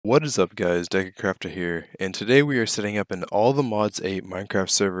What is up guys, DecaCrafter here, and today we are setting up an All the Mods 8 Minecraft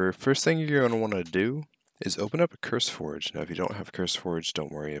server. First thing you're going to want to do is open up a CurseForge. Now if you don't have CurseForge,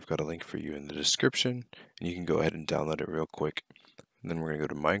 don't worry, I've got a link for you in the description, and you can go ahead and download it real quick. And then we're going to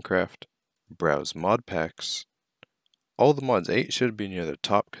go to Minecraft, browse mod packs. All the Mods 8 should be near the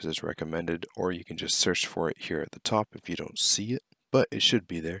top because it's recommended, or you can just search for it here at the top if you don't see it, but it should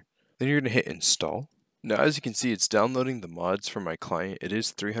be there. Then you're going to hit install. Now as you can see, it's downloading the mods from my client. It is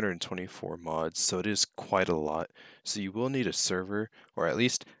 324 mods, so it is quite a lot. So you will need a server, or at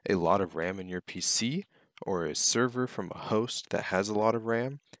least a lot of RAM in your PC, or a server from a host that has a lot of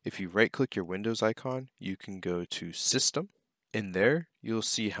RAM. If you right click your Windows icon, you can go to System. In there, you'll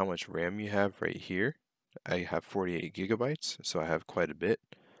see how much RAM you have right here. I have 48 gigabytes, so I have quite a bit.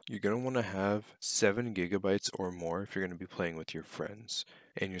 You're going to want to have 7 gigabytes or more if you're going to be playing with your friends.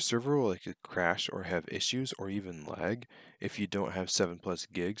 And your server will likely crash or have issues or even lag if you don't have 7+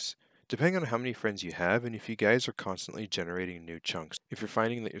 gigs, depending on how many friends you have and if you guys are constantly generating new chunks. If you're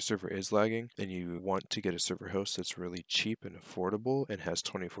finding that your server is lagging and you want to get a server host that's really cheap and affordable and has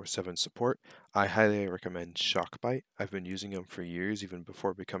 24/7 support, I highly recommend Shockbyte. I've been using them for years, even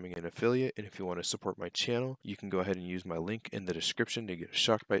before becoming an affiliate, and if you want to support my channel, you can go ahead and use my link in the description to get a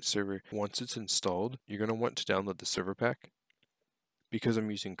Shockbyte server. Once it's installed, you're going to want to download the server pack. Because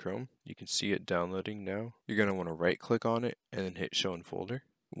I'm using Chrome, you can see it downloading now. You're going to want to right click on it and then hit show in folder.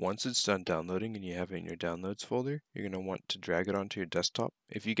 Once it's done downloading and you have it in your downloads folder, you're going to want to drag it onto your desktop.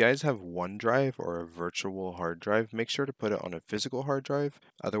 If you guys have OneDrive or a virtual hard drive, make sure to put it on a physical hard drive.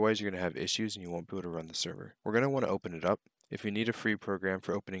 Otherwise, you're going to have issues and you won't be able to run the server. We're going to want to open it up. If you need a free program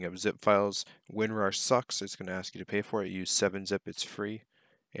for opening up zip files, WinRAR sucks. It's going to ask you to pay for it. Use 7-zip, it's free,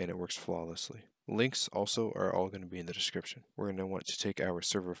 and it works flawlessly. Links also are all going to be in the description. We're going to want to take our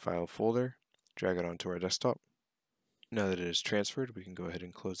server file folder, drag it onto our desktop. Now that it is transferred, we can go ahead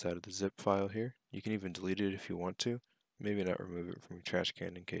and close out of the zip file here. You can even delete it if you want to. Maybe not remove it from your trash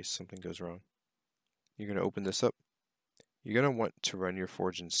can in case something goes wrong. You're going to open this up. You're going to want to run your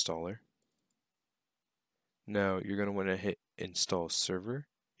Forge installer. Now you're going to want to hit install server,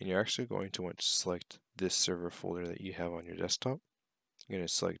 and you're actually going to want to select this server folder that you have on your desktop. You're going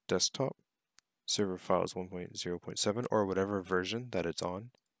to select desktop. Server file is 1.0.7 or whatever version that it's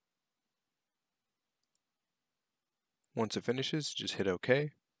on. Once it finishes, just hit OK.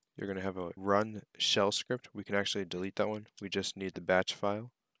 You're going to have a run shell script. We can actually delete that one. We just need the batch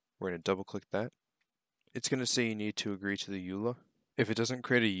file. We're going to double click that. It's going to say you need to agree to the EULA. If it doesn't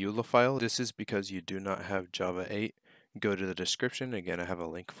create a EULA file, this is because you do not have Java 8. Go to the description. Again, I have a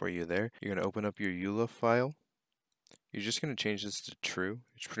link for you there. You're going to open up your EULA file. You're just going to change this to true.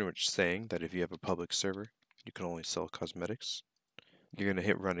 It's pretty much saying that if you have a public server, you can only sell cosmetics. You're going to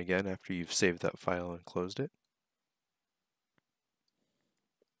hit run again after you've saved that file and closed it.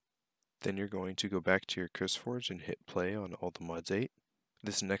 Then you're going to go back to your CurseForge and hit play on All the Mods 8.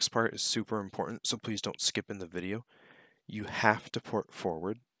 This next part is super important, so please don't skip in the video. You have to port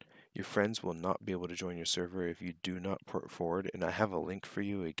forward. Your friends will not be able to join your server if you do not port forward, and I have a link for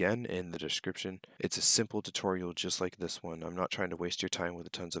you again in the description. It's a simple tutorial just like this one. I'm not trying to waste your time with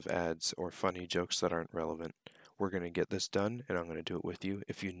tons of ads or funny jokes that aren't relevant. We're going to get this done, and I'm going to do it with you.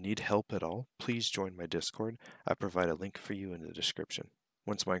 If you need help at all, please join my Discord. I provide a link for you in the description.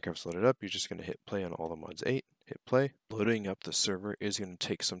 Once Minecraft's loaded up, you're just going to hit play on All the Mods 8, hit play. Loading up the server is going to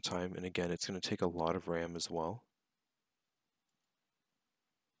take some time, and again, it's going to take a lot of RAM as well.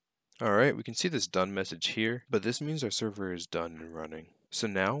 Alright, we can see this done message here, but this means our server is done and running. So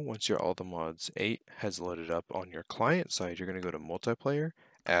now, once your All the Mods 8 has loaded up on your client side, you're going to go to multiplayer,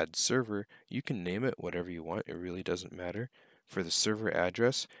 add server. You can name it whatever you want, it really doesn't matter. For the server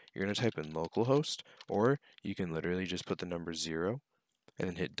address, you're going to type in localhost, or you can literally just put the number 0. And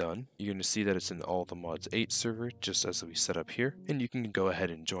then hit done. You're going to see that it's in All the Mods 8 server, just as we set up here, and you can go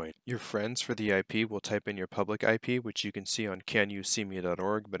ahead and join. Your friends for the IP will type in your public IP, which you can see on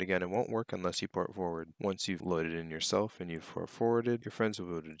canyousseeme.org, but again, it won't work unless you port forward. Once you've loaded in yourself and you've port forwarded, your friends will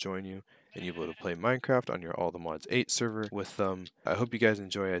be able to join you, and you'll be able to play Minecraft on your All the Mods 8 server with them. I hope you guys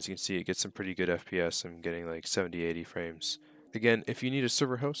enjoy. As you can see, it gets some pretty good FPS. I'm getting like 70-80 frames. Again, if you need a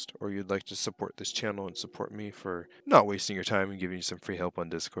server host or you'd like to support this channel and support me for not wasting your time and giving you some free help on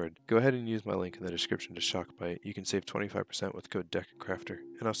Discord, go ahead and use my link in the description to Shockbyte. You can save 25% with code DecaCrafter,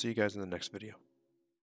 and I'll see you guys in the next video.